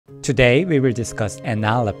Today we will discuss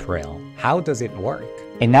enalapril. How does it work?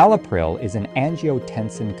 Enalapril is an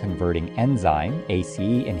angiotensin-converting enzyme, ACE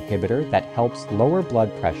inhibitor, that helps lower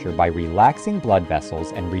blood pressure by relaxing blood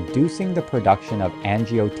vessels and reducing the production of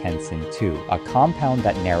angiotensin II, a compound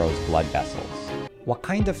that narrows blood vessels. What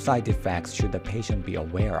kind of side effects should the patient be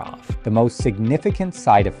aware of? The most significant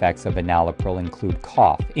side effects of enalapril include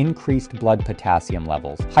cough, increased blood potassium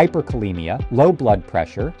levels, hyperkalemia, low blood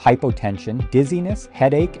pressure, hypotension, dizziness,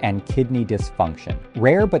 headache, and kidney dysfunction.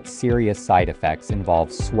 Rare but serious side effects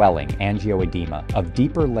involve swelling, angioedema, of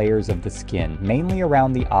deeper layers of the skin, mainly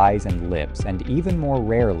around the eyes and lips, and even more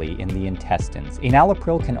rarely in the intestines.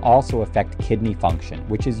 Enalapril can also affect kidney function,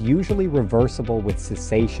 which is usually reversible with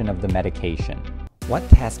cessation of the medication. What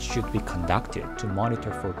tests should be conducted to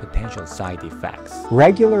monitor for potential side effects?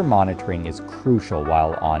 Regular monitoring is crucial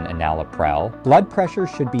while on enalapril. Blood pressure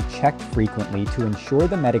should be checked frequently to ensure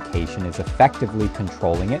the medication is effectively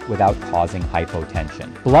controlling it without causing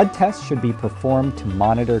hypotension. Blood tests should be performed to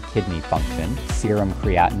monitor kidney function, serum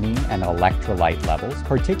creatinine, and electrolyte levels,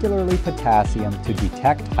 particularly potassium, to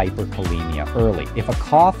detect hyperkalemia early. If a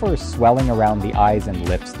cough or swelling around the eyes and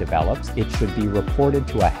lips develops, it should be reported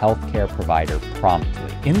to a healthcare provider promptly.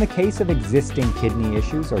 In the case of existing kidney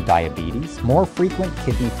issues or diabetes, more frequent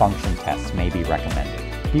kidney function tests may be recommended.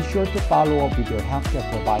 Be sure to follow up with your healthcare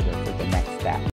provider for the next step.